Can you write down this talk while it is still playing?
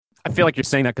I feel like you're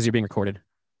saying that because you're being recorded.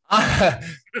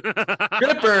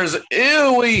 Grippers,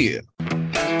 ew.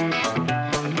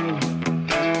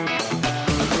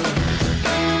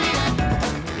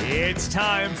 It's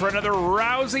time for another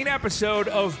rousing episode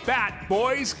of Bat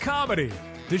Boys Comedy,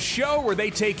 the show where they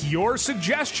take your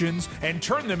suggestions and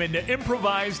turn them into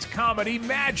improvised comedy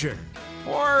magic.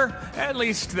 Or at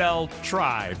least they'll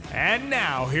try. And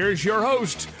now, here's your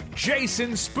host,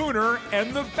 Jason Spooner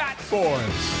and the Bat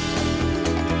Boys.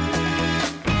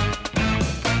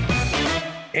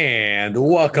 And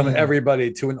welcome everybody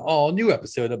to an all new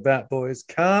episode of Bat Boys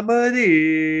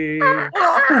Comedy.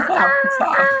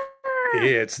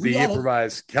 It's the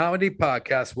improvised comedy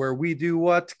podcast where we do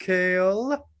what,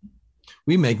 Kale?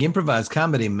 We make improvised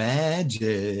comedy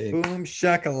magic. Boom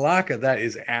shakalaka. That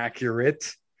is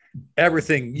accurate.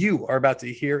 Everything you are about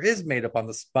to hear is made up on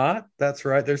the spot. That's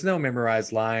right. There's no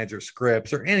memorized lines or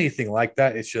scripts or anything like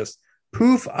that. It's just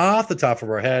poof off the top of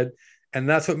our head. And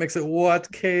that's what makes it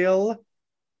what, Kale?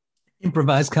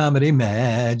 Improvised comedy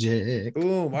magic.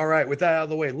 Boom. All right. With that out of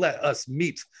the way, let us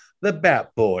meet the Bat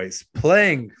Boys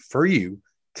playing for you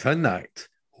tonight.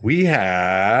 We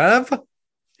have...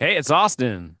 Hey, it's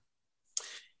Austin.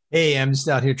 Hey, I'm just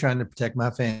out here trying to protect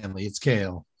my family. It's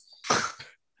Kale.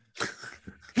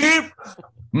 Keep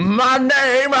my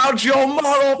name out your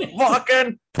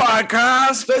motherfucking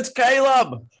podcast. It's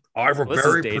Caleb. I have a This is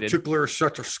very dated. particular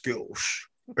set of skills.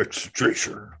 It's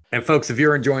Jason. And folks, if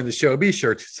you're enjoying the show, be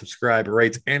sure to subscribe,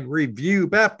 rate, and review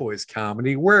Bat Boys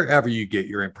Comedy wherever you get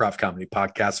your improv comedy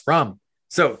podcasts from.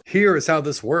 So here is how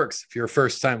this works. If you're a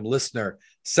first-time listener,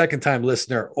 second-time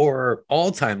listener, or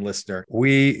all-time listener,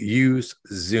 we use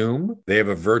Zoom. They have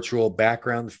a virtual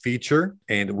background feature,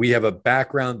 and we have a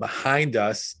background behind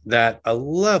us that a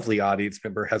lovely audience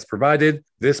member has provided.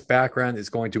 This background is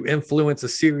going to influence a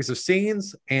series of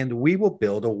scenes, and we will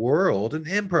build a world, an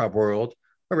improv world,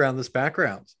 around this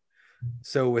background.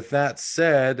 So with that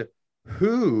said,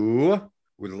 who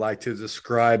would like to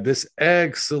describe this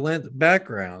excellent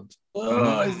background?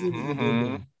 I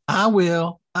will.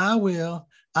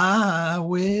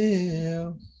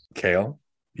 Kale,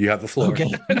 you have the floor. Okay.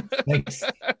 Thanks.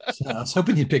 So I was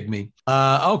hoping you'd pick me.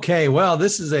 Okay. Well,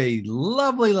 this is a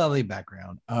lovely, lovely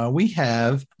background. We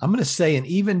have, I'm going to say, an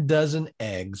even dozen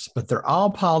eggs, but they're all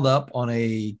piled up on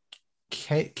a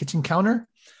kitchen counter,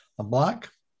 a block.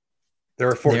 There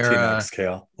are 14 eggs,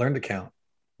 Kale. Learn to count.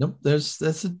 Nope. There's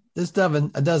a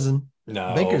dozen.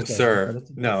 No, Baker's dozen, sir. but it's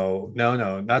a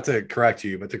No. Not to correct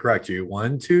you, but to correct you.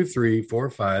 1, 2, 3, 4,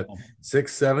 5,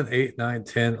 6, 7, 8, 9,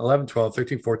 10, 11, 12,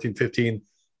 13, 14, 15,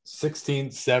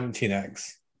 16, 17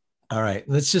 eggs. All right.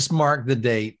 Let's just mark the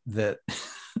date that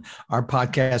our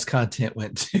podcast content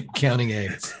went to counting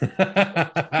eggs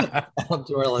out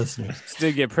to our listeners. This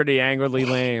did get pretty angrily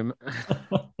lame.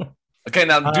 Okay,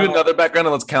 now do another background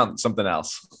and let's count something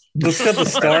else. Let's cut the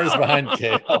stars behind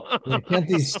Kale. Count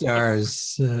these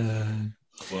stars.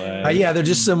 Yeah, they're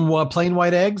just some plain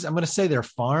white eggs. I'm going to say they're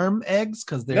farm eggs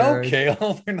because they're... No,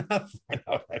 Kale. They're not.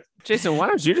 No, Jason, why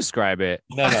don't you describe it?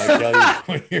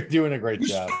 Kale, you're doing a great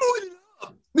job.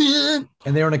 And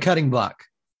they're on a cutting block.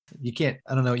 You can't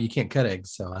cut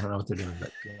eggs, so I don't know what they're doing.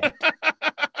 But yeah.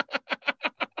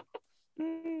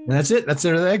 And that's it. That's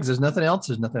their eggs. There's nothing else.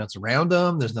 There's nothing else around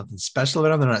them. There's nothing special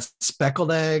about them. They're not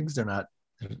speckled eggs. They're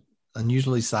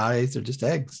unusually sized. They're just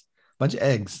eggs. Bunch of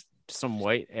eggs. Some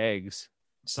white eggs.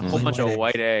 Just a whole bunch of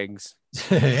white eggs.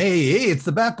 hey, it's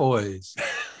the Bat Boys.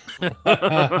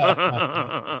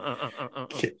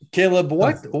 Caleb,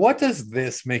 what does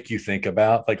this make you think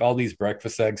about? Like all these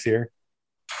breakfast eggs here?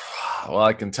 Well,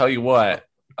 I can tell you what.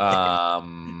 It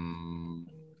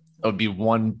would be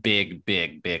one big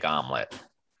omelet.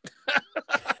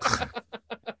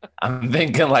 I'm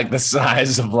thinking like the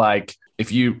size of like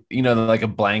if you like a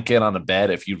blanket on a bed.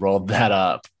 If you rolled that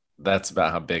up, that's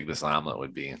about how big this omelet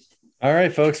would be. All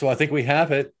right, folks. Well, I think we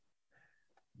have it.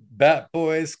 Bat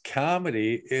Boys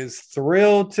Comedy is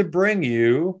thrilled to bring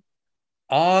you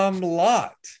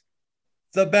Ome-Lot,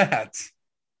 the bat.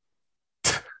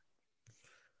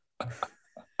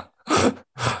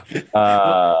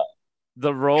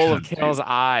 The roll of Kale's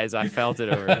eyes, I felt it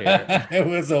over here. It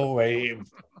was a wave.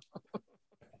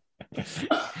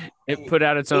 It put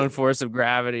out its own force of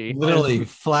gravity. Literally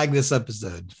flag this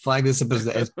episode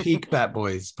as peak Bat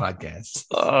Boys podcast.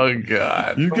 Oh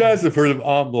God. You guys have heard of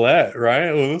omelette,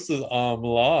 right? Well, this is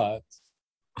Ome-Lot.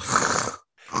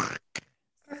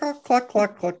 Cluck,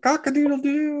 cluck, cluck,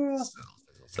 cock-a-doodle-doo.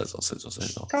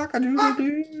 Sizzle.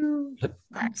 Cock-a-doodle-doo.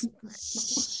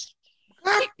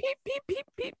 Beep, beep, beep, beep,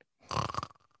 beep.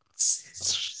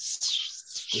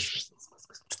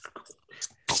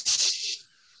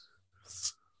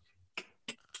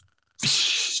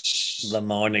 The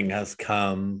morning has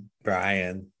come,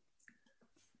 Brian.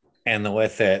 And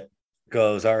with it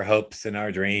goes our hopes and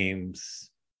our dreams.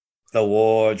 The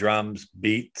war drums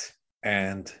beat,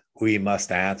 and we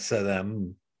must answer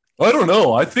them. I don't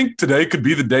know. I think today could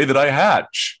be the day that I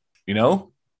hatch. You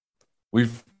know,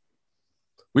 we've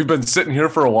been sitting here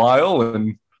for a while,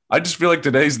 and I just feel like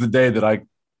today's the day that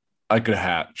I could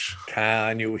hatch.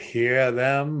 Can you hear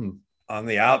them on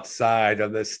the outside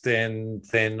of this thin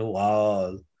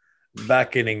wall,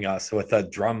 beckoning us with a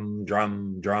drum,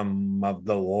 drum, drum of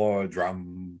the war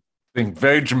drum? Being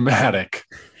very dramatic.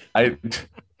 I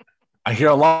hear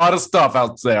a lot of stuff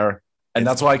out there, and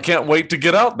that's why I can't wait to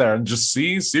get out there and just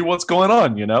see what's going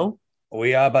on, you know?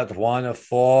 We are but one of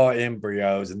 4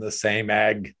 embryos in the same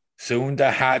egg, soon to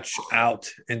hatch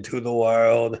out into the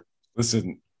world.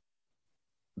 Listen,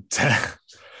 Ted,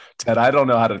 I don't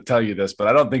know how to tell you this, but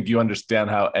I don't think you understand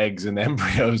how eggs and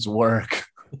embryos work.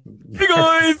 Hey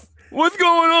guys, what's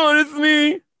going on? It's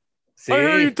me. See? I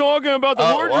heard you talking about the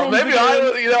wardrobe. Well, maybe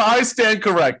I stand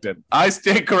corrected.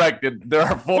 There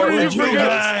are 4 Would you embryos.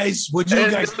 guys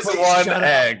It's one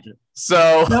egg.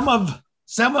 So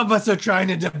some of us are trying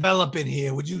to develop in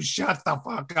here. Would you shut the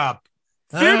fuck up?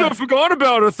 Santa forgot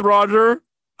about us, Roger.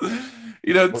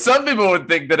 you know, some people would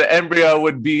think that an embryo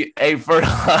would be a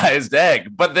fertilized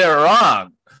egg, but they're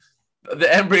wrong.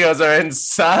 The embryos are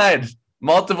inside,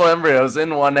 multiple embryos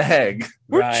in one egg.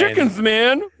 We're Ryan, chickens,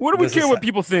 man. What do we care what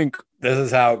people think? This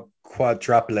is how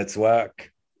quadruplets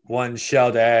work. 1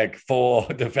 shelled egg,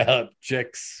 4 developed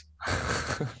chicks.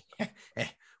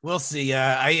 We'll see.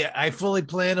 I fully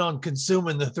plan on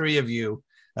consuming the 3 of you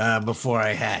before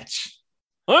I hatch.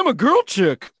 I'm a girl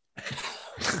chick.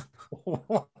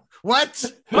 What?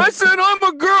 I said I'm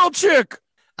a girl chick.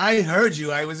 I heard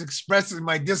you. I was expressing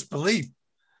my disbelief.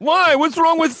 Why? What's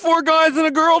wrong with 4 guys and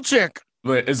a girl chick?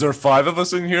 Wait, is there 5 of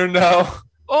us in here now?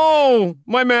 Oh,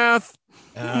 my math.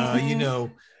 You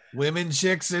know, women,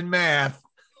 chicks, and math.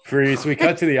 Freeze. We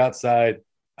cut to the outside.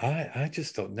 I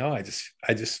just don't know. I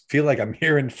just feel like I'm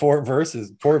hearing 4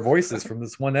 voices from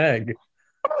this one egg.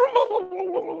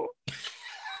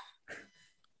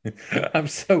 I'm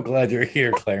so glad you're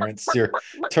here, Clarence. Your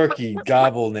turkey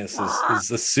gobbleness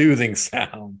is a soothing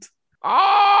sound.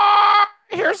 Ah,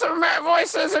 here's some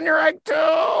voices in your egg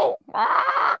too.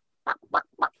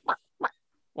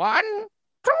 1,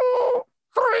 2,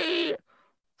 3,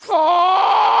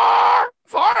 4.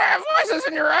 4 voices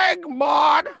in your egg,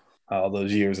 Maud. All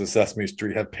those years of Sesame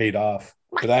Street have paid off.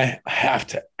 But I have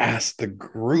to ask the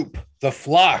group, the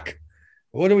flock,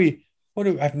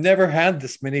 I've never had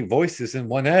this many voices in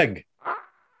one egg.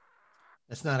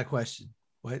 That's not a question.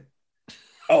 What?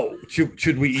 Oh,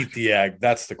 should we eat the egg?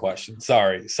 That's the question.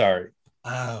 Sorry.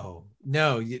 Oh,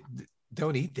 no, you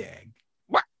don't eat the egg.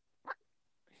 What?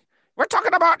 We're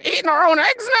talking about eating our own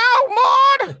eggs now,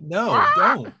 Maud? No,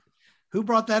 don't. Who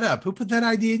brought that up? Who put that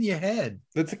idea in your head?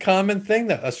 That's a common thing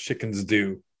that us chickens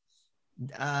do.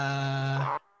 Is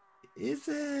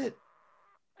it?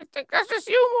 I think that's just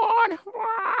you, Maud.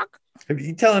 Are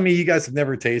you telling me you guys have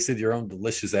never tasted your own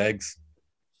delicious eggs?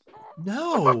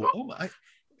 No. Oh my.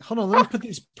 Hold on. Let me put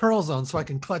these pearls on so I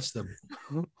can clutch them.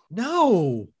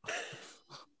 No.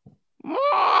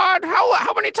 Maud,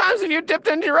 how many times have you dipped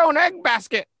into your own egg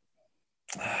basket?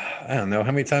 I don't know.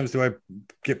 How many times do I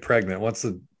get pregnant? Once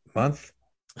a month?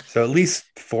 So at least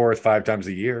 4 or 5 times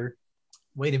a year.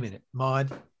 Wait a minute, Maud.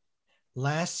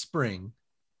 Last spring,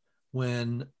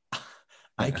 when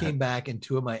I came back and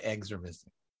 2 of my eggs are missing.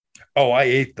 Oh, I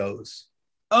ate those.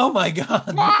 Oh my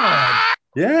God. Maud.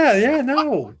 Yeah,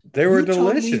 no. They were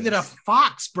delicious. Told me that a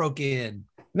fox broke in.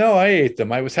 No, I ate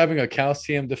them. I was having a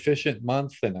calcium deficient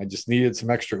month and I just needed some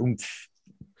extra oomph.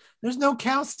 There's no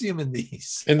calcium in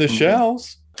these. In the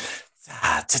shells.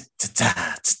 Oh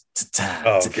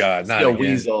God, not a again.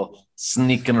 weasel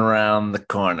sneaking around the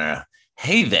corner.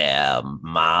 Hey there,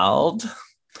 Mild.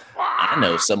 I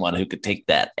know someone who could take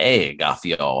that egg off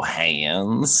your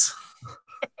hands.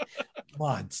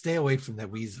 Maud, stay away from that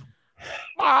weasel.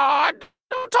 Maud,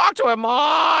 don't talk to him,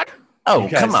 Maud. Oh, You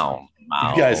guys- come on,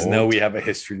 Mild. You guys know we have a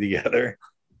history together.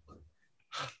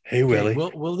 Hey, Willie.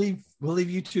 Okay, we'll leave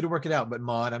you 2 to work it out, but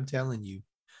Maud, I'm telling you,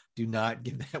 do not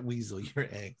give that weasel your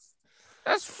eggs.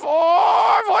 There's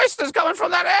 4 voices coming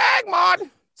from that egg, Maud.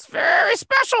 It's very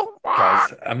special.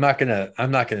 Guys, I'm not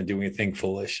gonna do anything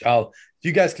foolish.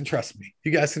 You guys can trust me.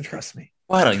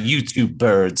 Why don't you 2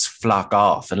 birds flock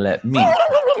off and let me?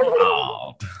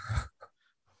 Mild.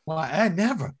 Why, I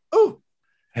never. Oh.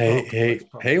 Hey,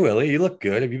 Willie, you look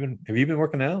good. Have you been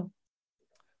working out?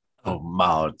 Oh,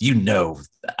 Maud, you know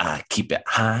I keep it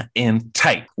high and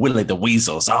tight. Willie the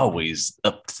Weasel's always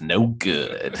up to no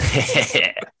good.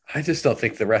 I just don't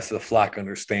think the rest of the flock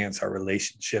understands our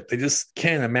relationship. They just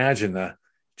can't imagine a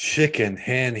chicken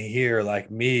hen here like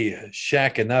me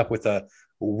shacking up with a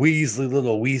weaselly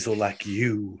little weasel like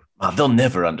you. They'll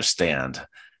never understand.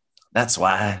 That's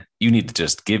why you need to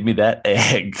just give me that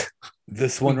egg.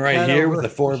 This one We right cut here over- with the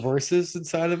 4 verses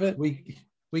inside of it. We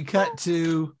cut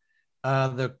to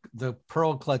the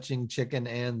pearl clutching chicken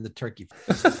and the turkey.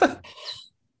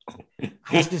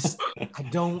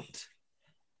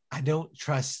 I don't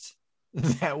trust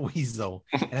that weasel,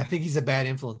 and I think he's a bad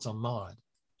influence on Maud.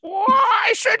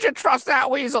 Why should you trust that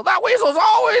weasel? That weasel's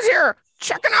always here,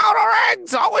 checking out our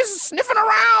eggs, always sniffing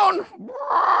around.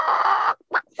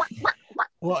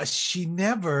 Well, she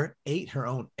never ate her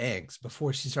own eggs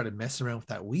before she started messing around with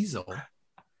that weasel.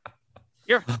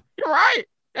 You're right.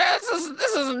 This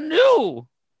is new.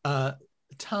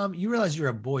 Tom, you realize you're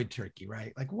a boy turkey,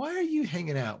 right? Like, why are you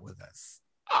hanging out with us?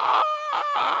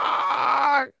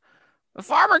 The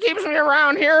farmer keeps me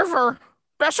around here for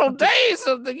special days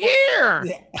of the year.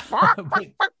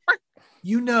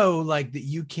 You know, like that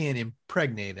you can't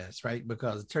impregnate us, right?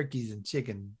 Because turkeys and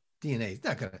chicken DNA is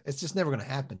not gonna. It's just never gonna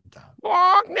happen, Tom.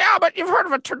 Yeah, but you've heard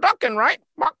of a turducken, right?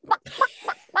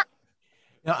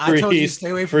 No, I told you to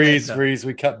stay away from freeze, that. freeze.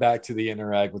 We cut back to the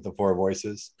interact with the 4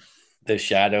 voices. The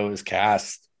shadow is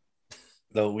cast.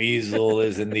 The weasel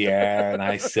is in the air, and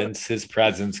I sense his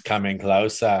presence coming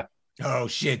closer. Oh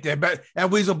shit! That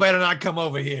weasel better not come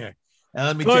over here. And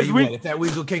let me tell you what: if that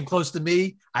weasel came close to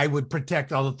me, I would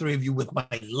protect all the 3 of you with my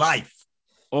life.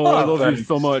 Oh, I love you thanks.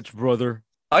 so much, brother.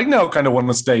 I now kind of want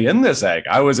to stay in this egg.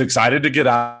 I was excited to get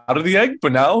out of the egg,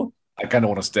 but now I kind of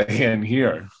want to stay in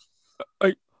here.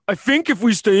 I think if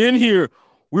we stay in here,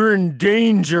 we're in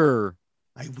danger.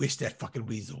 I wish that fucking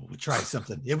weasel would try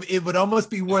something. It would almost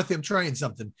be worth him trying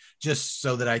something just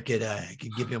so that I could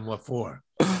give him what for.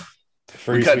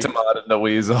 We cut to Maud and the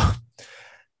weasel.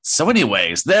 So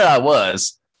anyways, there I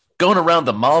was going around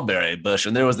the mulberry bush,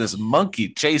 and there was this monkey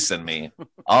chasing me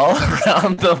all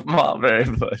around the mulberry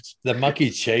bush. The monkey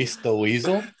chased the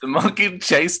weasel? The monkey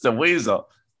chased the weasel.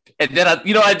 And then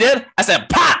I did? I said,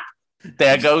 pop!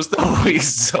 There goes the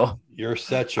weasel. You're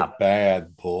such a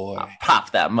bad boy. I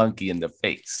popped that monkey in the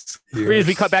face. Freeze,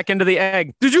 we cut back into the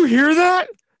egg. Did you hear that?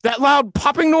 That loud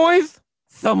popping noise?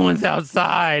 Someone's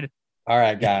outside. All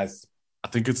right, guys. I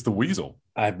think it's the weasel.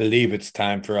 I believe it's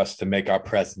time for us to make our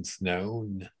presence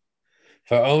known.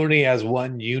 For only as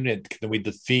one unit can we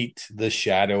defeat the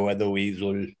shadow of the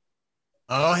weasel.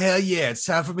 Oh hell yeah! It's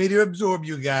time for me to absorb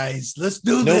you guys. Let's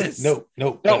do this. No.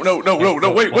 Wait.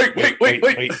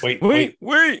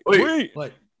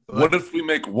 What? What if we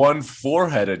make one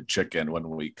 4-headed chicken when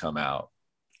we come out?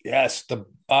 Yes, the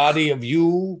body of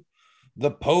you,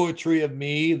 the poetry of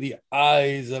me, the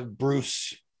eyes of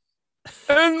Bruce.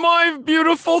 And my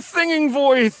beautiful singing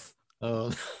voice.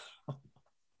 Oh,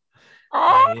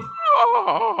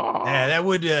 Oh. yeah,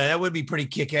 that would be pretty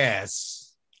kick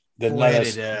ass. Then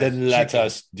let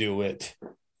us do it.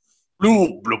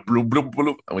 Bloop, bloop, bloop, bloop,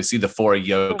 bloop. And we see the 4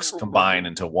 yolks combine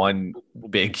into one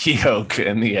big yolk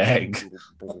in the egg.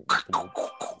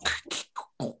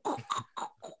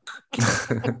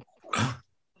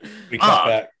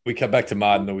 We cut back to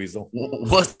Maud and the weasel.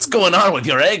 What's going on with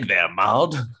your egg there,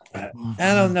 Maud? I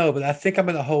don't know, but I think I'm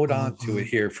going to hold on to it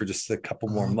here for just a couple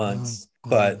more months.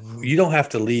 But you don't have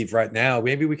to leave right now.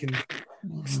 Maybe we can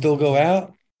still go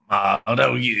out.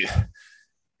 Although you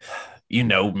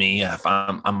know me, if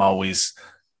I'm always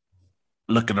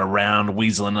looking around,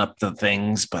 weaseling up the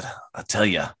things. But I tell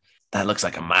you, that looks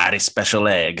like a mighty special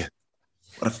egg.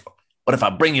 What if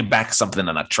I bring you back something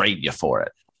and I trade you for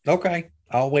it? Okay,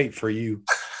 I'll wait for you,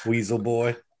 weasel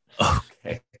boy.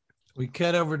 Okay. We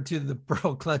cut over to the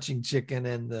pearl clutching chicken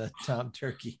and the tom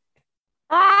turkey.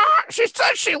 She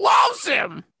said she loves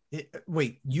him.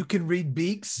 Wait, you can read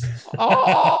beaks?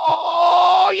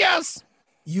 Oh, yes.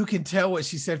 You can tell what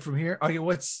she said from here. Okay,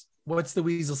 what's the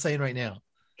weasel saying right now?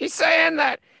 He's saying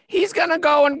that he's going to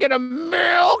go and get a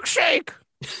milkshake.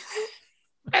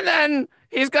 And then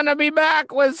he's going to be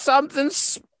back with something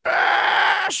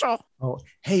special. Oh,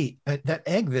 hey, that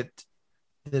egg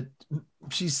that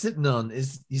she's sitting on,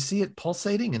 you see it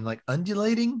pulsating and like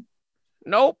undulating?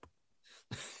 Nope.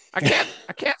 I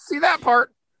can't see that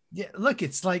part. Yeah, look,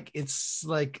 it's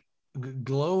like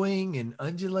glowing and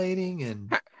undulating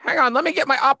and Hang on, let me get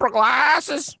my opera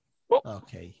glasses.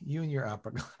 okay, you and your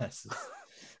opera glasses.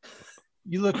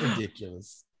 You look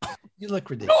ridiculous. You look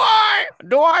ridiculous.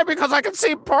 Do I? Because I can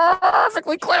see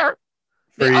perfectly clear.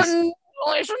 The Freeze.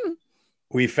 undulation.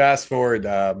 We fast forward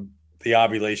the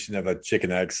ovulation of a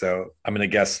chicken egg, so I'm going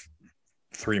to guess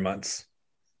 3 months.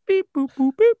 Beep, boop,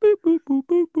 boop, beep, beep, boop, boop,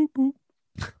 boop, boop, boop.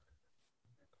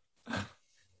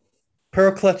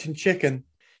 Pearl clutching chicken.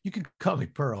 You can call me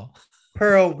Pearl.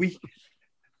 Pearl,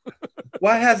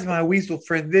 why hasn't my weasel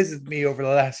friend visited me over the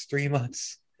last 3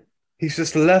 months? He's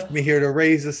just left me here to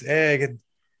raise this egg, and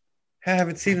I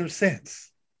haven't seen him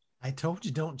since. I told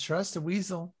you don't trust a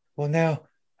weasel. Well, now,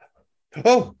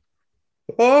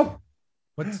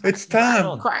 it's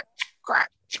time. Crack, crack,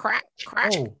 crack,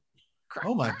 crack.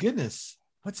 Oh my goodness.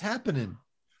 What's happening?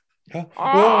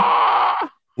 Ah!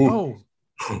 Oh,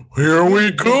 Here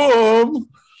we come.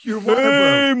 your water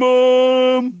Hey,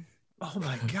 broke. Mom. Oh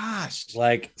my gosh.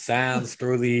 Like sounds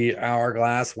through the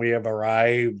hourglass, we have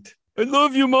arrived. I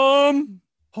love you, Mom.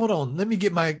 Hold on. Let me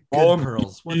get my good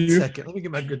pearls. 1 second. Let me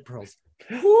get my good pearls.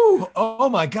 Woo. Oh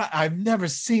my God. I've never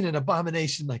seen an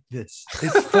abomination like this.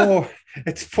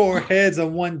 It's four heads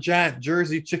on one giant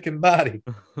Jersey chicken body.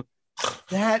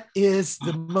 That is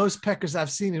the most peckers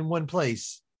I've seen in one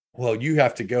place. Well, you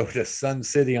have to go to Sun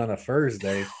City on a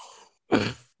Thursday.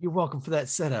 You're welcome for that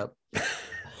setup.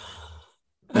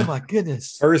 Oh my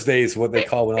goodness. Thursday is what they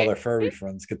call when all their furry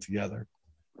friends get together.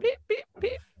 Beep, beep,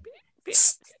 beep, beep, beep.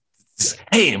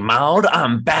 Hey, Maud,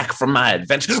 I'm back from my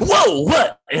adventure. Whoa,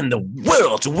 what in the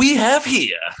world do we have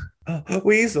here?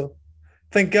 Weasel,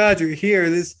 thank God you're here.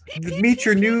 Meet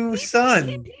your new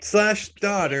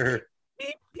son/daughter.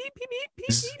 Beep, beep, beep, beep, beep,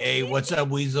 beep. Hey, what's up,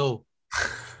 Weasel?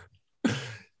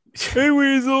 Hey,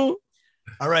 Weasel.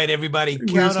 All right, everybody,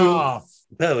 count Weasel. off.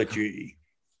 Poetry.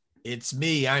 It's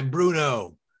me. I'm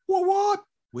Bruno. What?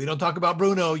 We don't talk about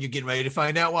Bruno. You're getting ready to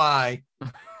find out why.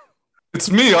 It's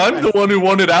me. I'm the one who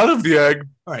wanted out of the egg,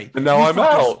 All right. and now you I'm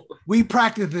fuckers, out. We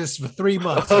practiced this for 3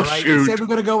 months. Oh, All right. We shoot. said we're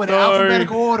going to go in Sorry.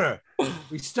 alphabetical order.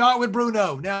 We start with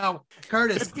Bruno. Now,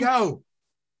 Curtis, go.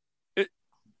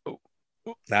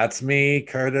 That's me,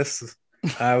 Curtis.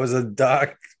 I was a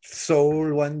dark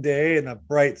soul one day and a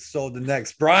bright soul the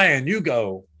next. Brian, you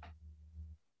go.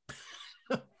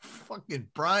 Fucking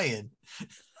Brian.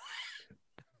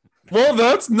 Well,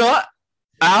 that's not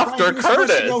after Brian, you were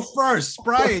supposed to go Curtis. first.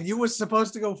 Brian, you were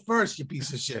supposed to go first, you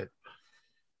piece of shit.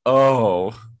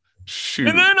 Oh, shoot.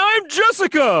 And then I'm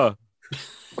Jessica.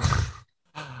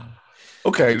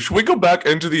 Okay, should we go back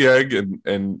into the egg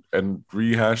and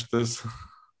rehash this?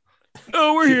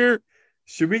 Oh, we're here.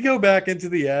 Should we go back into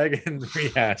the egg and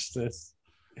rehash this?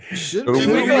 Should we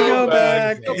Should we go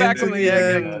back, Go back into on the the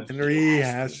egg egg and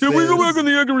rehash Should we go this? back on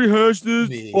the egg and rehash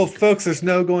this? Well, folks, there's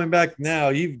no going back now.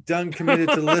 You've done committed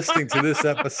to listening to this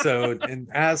episode, and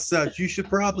as such, you should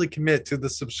probably commit to the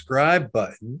subscribe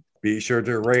button. Be sure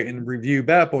to rate and review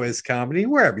Bat Boys Comedy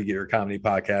wherever you get your comedy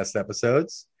podcast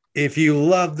episodes. If you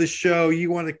love the show,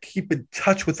 you want to keep in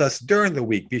touch with us during the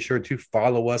week, be sure to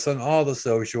follow us on all the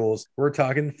socials. We're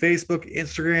talking Facebook,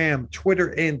 Instagram,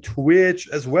 Twitter, and Twitch,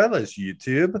 as well as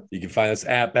YouTube. You can find us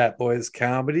at Bat Boys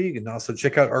Comedy. You can also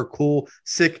check out our cool,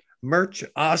 sick merch.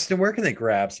 Austin, where can they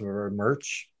grab some of our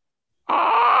merch?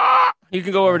 Ah! You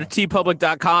can go over to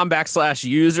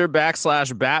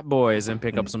tpublic.com/user/batboys and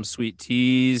pick up some sweet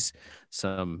teas,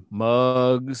 some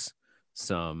mugs,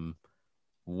 some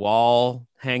wall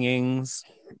hangings.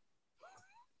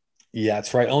 Yeah,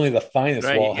 that's right. Only the finest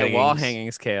Right, wall yeah, hangings. wall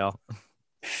hangings, Kale.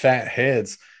 Fat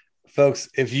heads. Folks,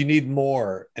 if you need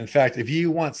more, in fact, if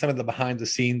you want some of the behind the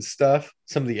scenes stuff,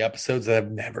 some of the episodes that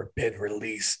have never been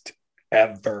released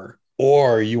ever,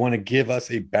 or you want to give us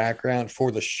a background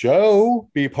for the show,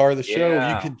 be part of the show,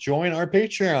 Yeah. you can join our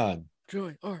Patreon.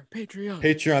 Join our Patreon.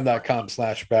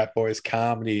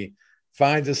 Patreon.com/batboyscomedy.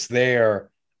 Find us there.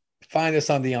 Find us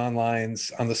on the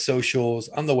onlines, on the socials,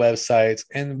 on the websites,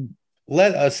 and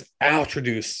let us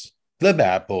introduce the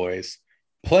Bat Boys.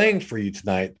 Playing for you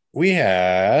tonight, we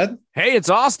had Hey, it's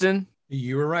Austin.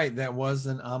 You were right. That was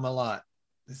an Ome-Lot.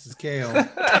 This is Kale.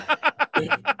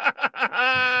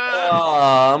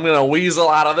 Oh, I'm gonna weasel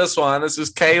out of this one. This is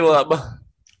Caleb.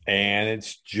 and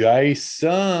it's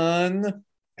Jason.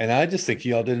 And I just think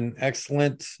y'all did an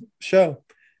excellent show.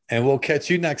 And we'll catch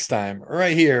you next time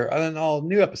right here on an all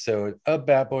new episode of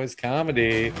Bat Boys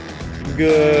Comedy.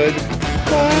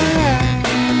 Goodbye.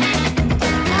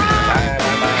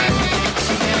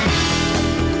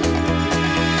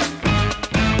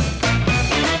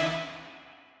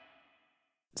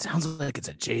 Sounds like it's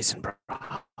a Jason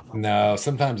problem. No,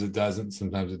 sometimes it doesn't.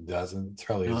 Sometimes it doesn't. It's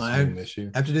probably No, a same issue.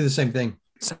 I have to do the same thing.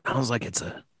 Sounds like it's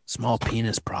a small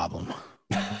penis problem.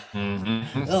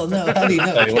 Oh, no. How do you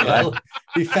know? Kel?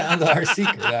 We found our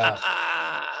secret out.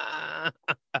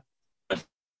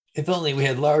 If only we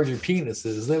had larger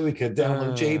penises, then we could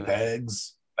download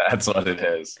JPEGs. That's what it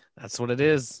is. That's what it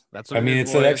is. That's what I mean, it it's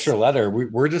is, an boys. extra letter.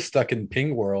 We're just stuck in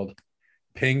Ping world.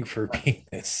 Ping for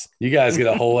penis. You guys get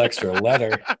a whole extra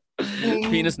letter.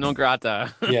 Penis non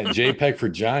grata. Yeah, JPEG for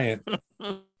giant.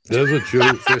 There's a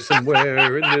juicer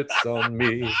somewhere and it's on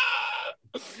me.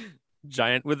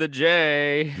 Giant with a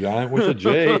J. Giant with a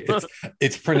J.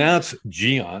 It's pronounced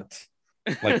giant,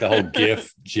 like the whole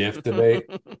GIF debate.